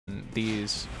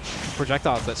these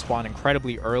projectiles that spawn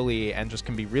incredibly early and just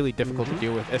can be really difficult to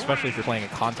deal with, especially if you're playing a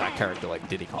contact character like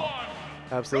Diddy Kong.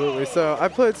 Absolutely. So I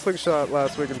played SlingShot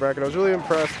last week in bracket. I was really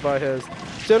impressed by his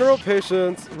general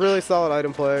patience, really solid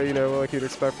item play, you know, like you'd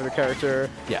expect for the character.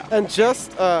 Yeah. And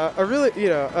just a really, you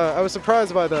know, I was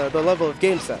surprised by the level of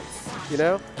game sense, you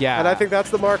know? Yeah. And I think that's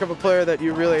the mark of a player that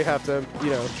you really have to, you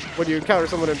know, when you encounter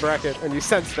someone in bracket and you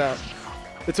sense that,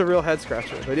 it's a real head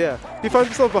scratcher. But yeah, he finds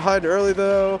himself behind early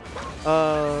though.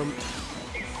 Yeah,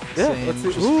 Zane let's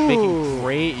see. just making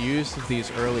great use of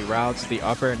these early routes. The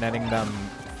upper netting them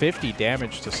 50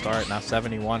 damage to start. Now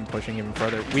 71 pushing even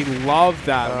further. We love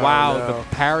that. Oh, wow, no. the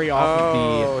parry off of the...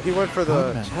 Oh, he went for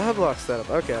the jab lock setup.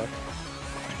 Okay.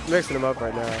 Mixing him up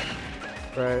right now.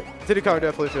 Right. Diddy Kong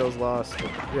definitely feels lost.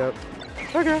 Yep.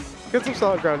 Okay. Get some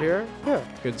solid ground here. Yeah.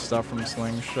 Good stuff from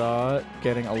SlingShot.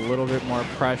 Getting a little bit more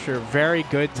pressure. Very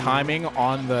good timing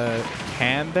on the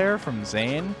can there from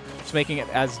Zane. Just making it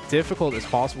as difficult as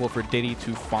possible for Diddy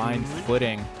to find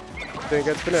footing. Then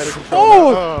gets banana control.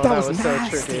 Oh, that was so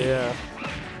nasty. tricky. Yeah.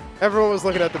 Everyone was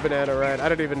looking at the banana, right? I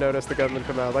didn't even notice the gunman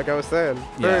come out. Like I was saying,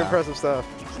 very impressive stuff.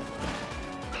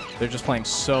 They're just playing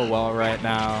so well right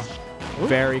now. Ooh.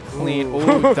 Very clean.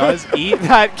 Ooh, does eat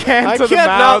that can to the mouth. I can't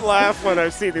not laugh when I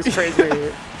see these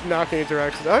crazy knocking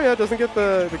interactions. Oh yeah, doesn't get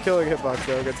the killing hitbox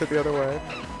though. Gets hit the other way.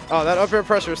 Oh, that up air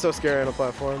pressure is so scary on a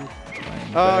platform.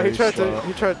 Oh, he thought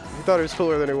he was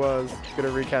cooler than he was. Gonna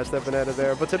recatch that banana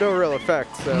there, but to no real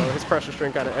effect. So his pressure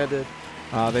string kind of ended.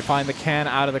 They find the can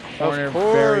out of the corner. Of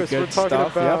course, very good we're talking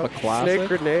stuff. about Yep, a classic. snake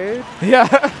grenade.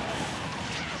 Yeah.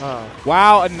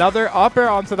 Wow, another upper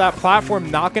onto that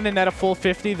platform. Not going to net a full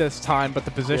 50 this time, but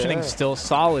the positioning's still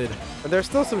solid. And there's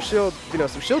still some shield,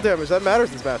 some shield damage that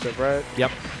matters in this matchup, right? Yep.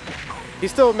 He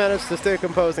still managed to stay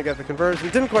composed and get the conversion.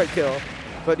 Didn't quite kill,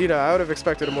 but I would have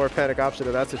expected a more panic option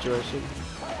in that situation.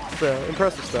 So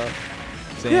impressive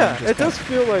stuff. Zane it does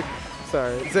feel like.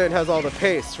 Sorry, Zane has all the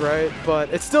pace, right?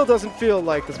 But it still doesn't feel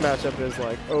like this matchup is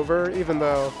like over, even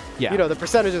though the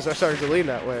percentages are starting to lean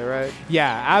that way, right?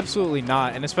 Yeah, absolutely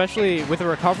not. And especially with a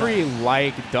recovery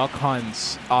like Duck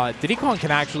Hunt's, Diddy Kong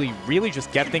can actually really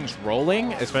just get things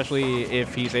rolling, especially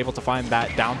if he's able to find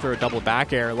that down throw double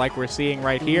back air like we're seeing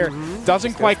right here.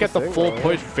 Doesn't quite get the full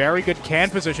push. Very good can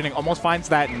positioning. Almost finds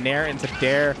that nair into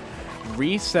dare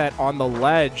reset on the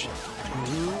ledge.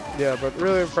 Yeah, but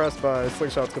really impressed by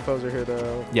SlingShot's composer here,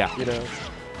 though. Yeah.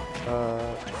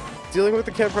 Dealing with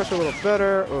the can pressure a little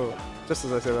better. Oh, just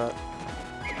as I say that.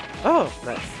 Oh,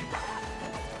 nice.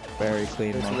 Very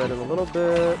clean. Red in a little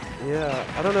bit. Yeah,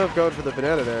 I don't know if going for the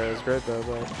banana there is great, though.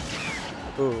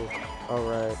 But, ooh, all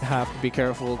right. Have to be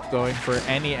careful going for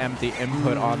any empty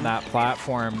input on that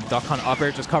platform. Duck Hunt up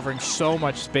air just covering so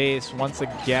much space once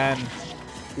again.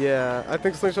 Yeah, I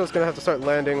think SlingShot's going to have to start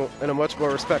landing in a much more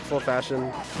respectful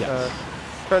fashion. Yes.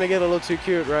 Trying to get a little too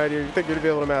cute, right? You think you'd be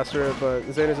able to master it, but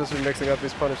Zane has just been mixing up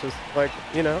these punishes. Like,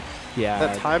 yeah.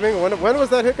 That timing, when was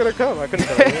that hit going to come? I couldn't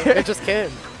tell you. It just came.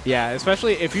 Yeah,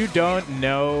 especially if you don't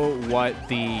know what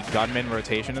the gunman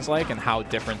rotation is like and how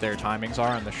different their timings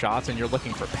are on the shots, and you're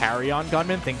looking for parry on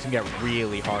gunman, things can get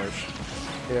really harsh.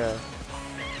 Yeah.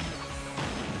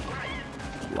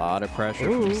 A lot of pressure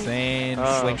from Zane.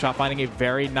 SlingShot finding a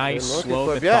very nice, slow,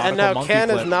 methodical yeah, and now monkey can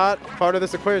flip. is not part of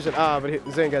this equation. But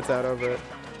Zane gets out over it.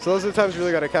 So those are the times you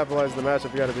really got to capitalize the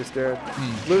matchup. You got to be scared.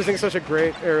 Losing such a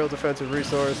great aerial defensive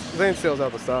resource, Zane steals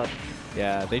out the stock.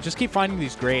 Yeah, they just keep finding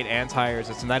these great anti-airs.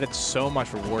 It's netted so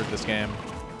much reward this game.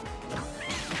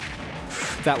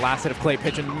 That last hit of clay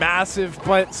pigeon, massive,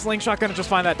 but SlingShot gonna just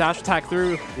find that dash attack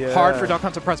through. Yeah. Hard for Duck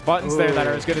Hunt to press buttons there that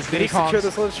are as good as Diddy Kong's. Secure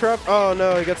this ledge trap. Oh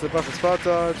no, he gets the buffer spot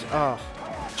dodge.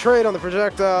 Trade on the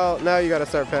projectile. Now you gotta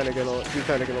start panicking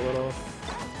a little.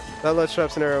 That ledge trap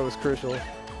scenario was crucial.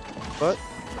 But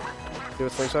see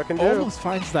what SlingShot can do. Almost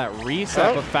finds that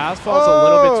reset, but fastball's a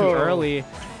little bit too early.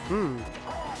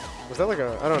 Was that like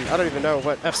a, I don't even know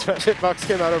what F smash hitbox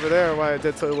came out over there, why it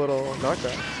did so little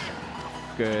knockback.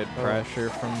 Good pressure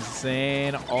from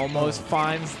Zane. Almost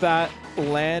finds that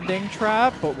landing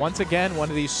trap, but once again, one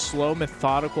of these slow,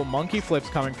 methodical monkey flips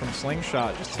coming from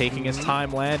SlingShot, just taking his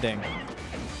time landing.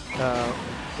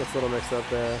 Gets a little mixed up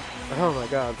there. Oh my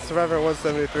god, Survivor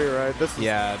 173, right?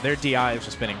 Yeah, their DI has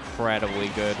just been incredibly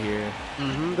good here.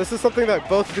 This is something that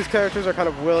both of these characters are kind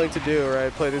of willing to do,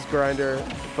 right? Play this grinder,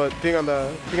 but being on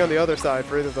the other side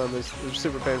for either of them is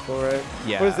super painful, right?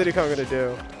 Yeah. What is Diddy Kong gonna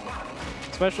do?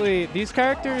 Especially these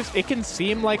characters, it can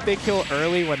seem like they kill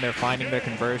early when they're finding their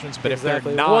conversions, but if they're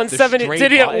not, 170, the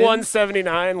Diddy at button,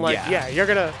 179, like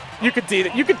you could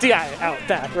DI out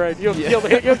that, right? You'll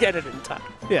get it in time.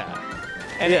 Yeah.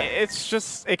 And it's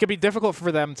just, it can be difficult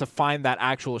for them to find that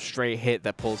actual straight hit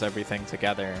that pulls everything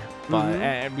together. But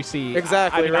and we see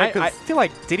exactly. I feel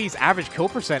like Diddy's average kill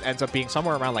percent ends up being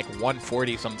somewhere around like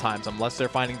 140 sometimes, unless they're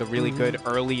finding the really good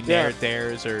early nair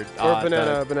dares or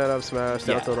banana up smash,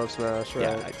 down tilt up smash. Right.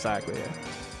 Yeah, exactly. Yeah.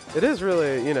 It is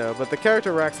really, you know, but the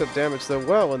character racks up damage so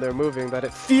well when they're moving that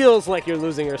it feels like you're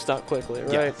losing your stock quickly,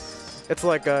 right? Yes. It's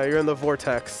like you're in the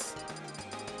vortex.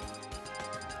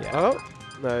 Yeah. Oh,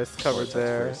 nice covered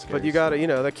there. But you gotta, you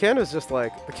know, the can is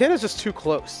just too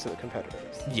close to the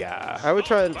competitors. Yeah. I would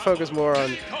try and focus more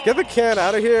on get the can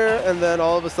out of here, and then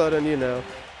all of a sudden, you know,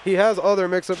 he has other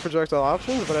mix-up projectile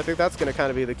options, but I think that's gonna kind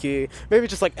of be the key. Maybe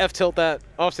just like F-tilt that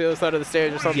off to the other side of the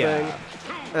stage or something. Yeah.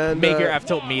 And make your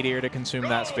F-tilt meteor to consume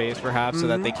that space, perhaps, so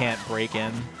that they can't break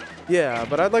in. Yeah,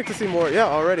 but I'd like to see more. Yeah,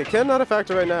 already. Ken not a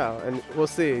factor right now, and we'll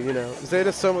see, you know.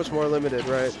 Zeta's so much more limited,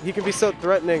 right? He can be so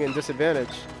threatening and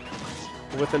disadvantaged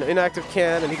with an inactive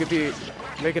Ken, and he could be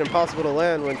make it impossible to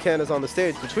land when Ken is on the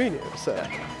stage between you, so.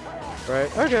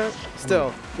 Right? Okay.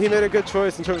 Still, he made a good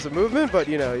choice in terms of movement, but,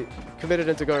 you know, he committed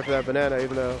into going for that banana,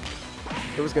 even though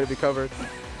it was going to be covered.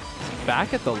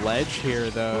 Back at the ledge here,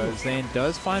 though, Zane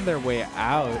does find their way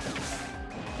out.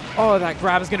 Oh, that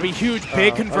grab is going to be huge.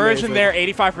 Big conversion there.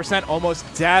 85%, almost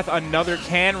death. Another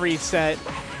can reset.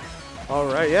 All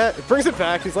right, yeah. It brings it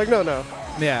back. He's like, no, no.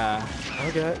 Yeah.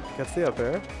 Okay. Gets the up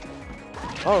air.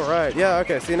 All right. Yeah,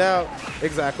 okay. See, now,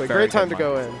 exactly. Very great time to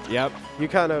go in. Yep. You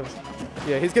kind of,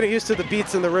 yeah, he's getting used to the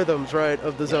beats and the rhythms, right,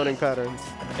 of the zoning patterns.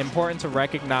 Important to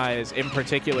recognize, in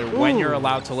particular, when you're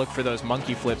allowed to look for those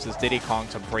monkey flips as Diddy Kong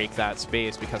to break that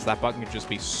space, because that button can just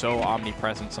be so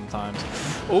omnipresent sometimes.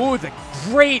 Ooh, the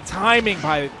great timing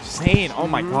by Zane. Oh,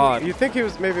 my God. You think he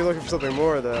was maybe looking for something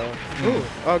more, though. Ooh.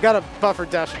 Oh, got a buffer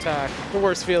dash attack. The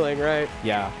worst feeling, right?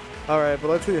 Yeah. All right, but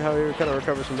let's see how he kind of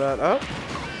recovers from that. Oh.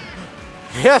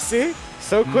 Yeah, see?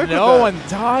 So quick No one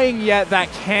dying yet. That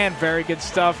can. Very good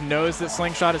stuff. Knows that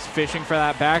SlingShot is fishing for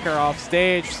that backer off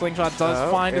stage. SlingShot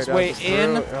does find his way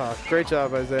in. Oh, great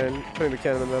job by Zane putting the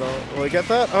can in the middle. Will he get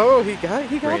that? Oh, he got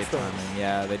great them. timing.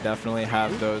 Yeah, they definitely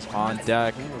have those on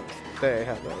deck. They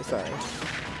have those. Sorry.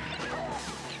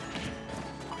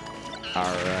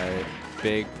 All right.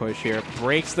 Big push here.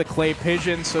 Breaks the clay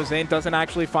pigeon, so Zane doesn't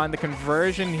actually find the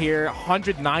conversion here.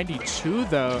 192,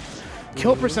 though.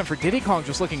 Kill percent for Diddy Kong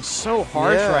just looking so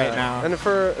harsh right now. And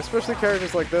for especially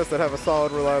characters like this that have a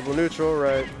solid, reliable neutral,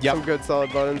 right? Yep. Some good,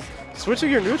 solid buttons. Switching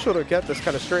your neutral to get this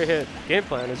kind of straight hit game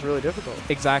plan is really difficult.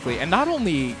 Exactly. And not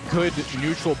only good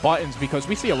neutral buttons, because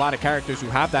we see a lot of characters who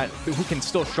have that, who can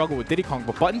still struggle with Diddy Kong,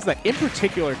 but buttons that in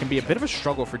particular can be a bit of a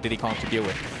struggle for Diddy Kong to deal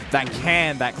with. That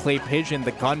can, that clay pigeon,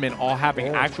 the gunman, all having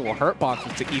actual hurt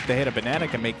boxes to eat the hit of banana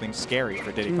can make things scary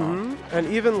for Diddy Kong. And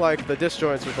even like the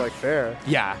disjoints with like fair.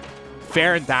 Yeah.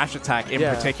 Fair and dash attack in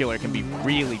particular can be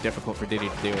really difficult for Diddy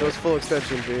to do. Those full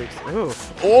extension beaks. Ooh.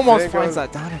 Almost finds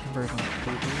that down conversion.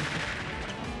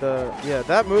 Yeah,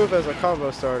 that move as a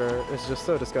combo starter is just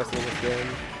so disgusting in this game.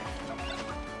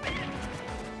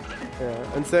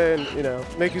 Yeah, and saying, you know,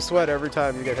 make you sweat every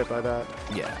time you get hit by that.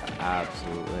 Yeah,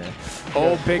 absolutely.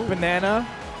 Oh, big banana.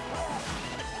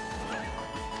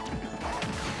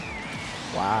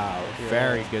 Wow,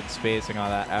 very good spacing on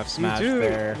that F smash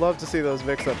there. You do love to see those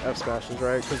mix-up F smashes,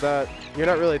 right? Because that you're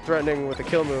not really threatening with a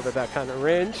kill move at that kind of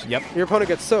range. Yep. Your opponent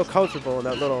gets so comfortable in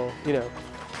that little, you know,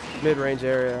 mid-range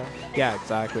area. Yeah,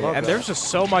 exactly. And there's just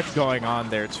so much going on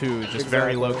there too. Just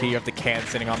very low-key. You have the can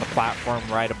sitting on the platform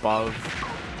right above.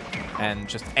 And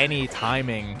just any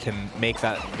timing can make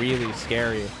that really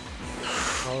scary.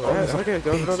 All right. Okay,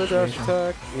 goes another dash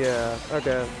attack. Yeah,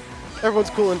 okay. Everyone's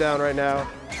cooling down right now.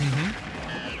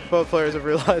 Both players have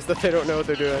realized that they don't know what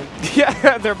they're doing.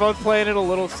 Yeah, they're both playing it a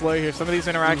little slow here. Some of these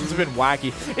interactions have been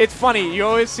wacky. It's funny. You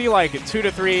always see like 2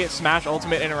 to 3 Smash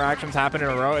Ultimate interactions happen in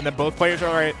a row, and then both players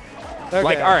are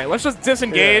like, all right, let's just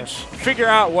disengage, figure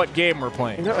out what game we're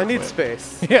playing. You know, I need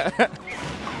space. Yeah.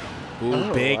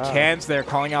 Ooh, big cans there,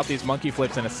 calling out these monkey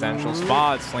flips in essential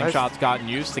spots. SlingShot's gotten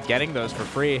used to getting those for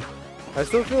free. I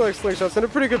still feel like SlingShot's in a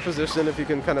pretty good position if you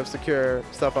can kind of secure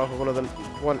stuff off of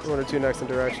one or two next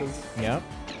interactions. Yep.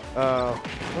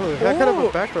 That kind of a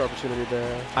backdoor opportunity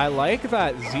there. I like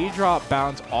that Z-drop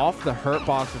bounce off the hurt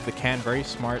box of the can. Very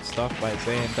smart stuff by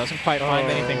Zane. Doesn't quite find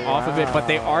anything off of it, but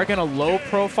they are going to low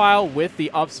profile with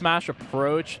the up smash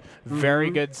approach. Very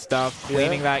good stuff.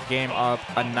 Cleaning that game up.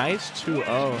 A nice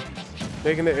 2-0.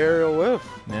 Making the aerial whiff.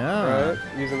 Yeah.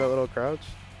 Right? Using that little crouch.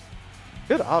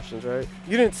 Good options, right?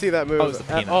 You didn't see that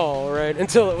move at all, right?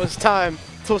 Until it was time.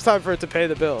 Until it was time for it to pay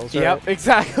the bills, right? Yep,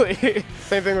 exactly.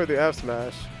 Same thing with the F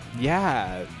smash.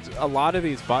 Yeah, a lot of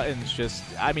these buttons just,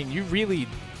 I mean, you really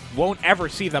won't ever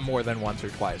see them more than once or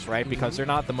twice, right? Because they're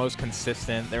not the most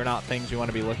consistent. They're not things you want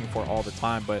to be looking for all the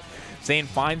time. But Zane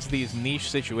finds these niche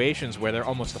situations where they're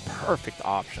almost the perfect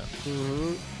option.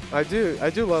 I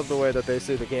do love the way that they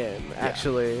see the game,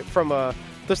 actually. From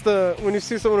just when you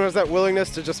see someone who has that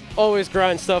willingness to just always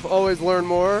grind stuff, always learn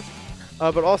more,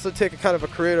 but also take a kind of a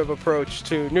creative approach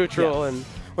to neutral. And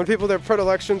when people, their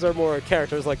predilections are more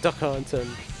characters like Duck Hunt and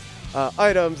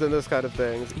items and this kind of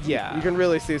things, you can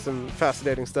really see some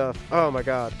fascinating stuff. Oh my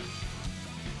god.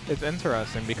 It's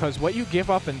interesting because what you give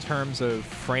up in terms of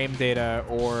frame data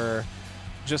or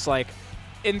just like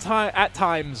at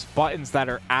times buttons that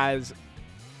are as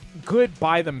good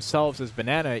by themselves as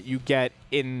Banana, you get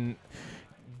in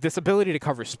this ability to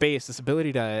cover space, this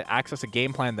ability to access a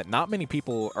game plan that not many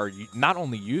people are not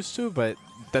only used to, but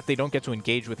that they don't get to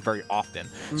engage with very often.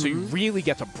 So you really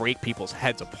get to break people's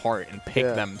heads apart and pick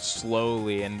them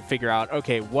slowly and figure out,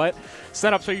 okay, what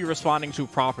setups are you responding to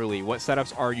properly? What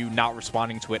setups are you not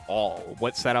responding to at all?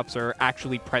 What setups are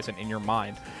actually present in your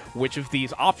mind? Which of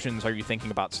these options are you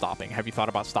thinking about stopping? Have you thought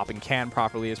about stopping Can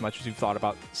properly as much as you've thought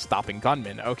about stopping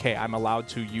Gunman? Okay, I'm allowed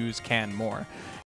to use Can more.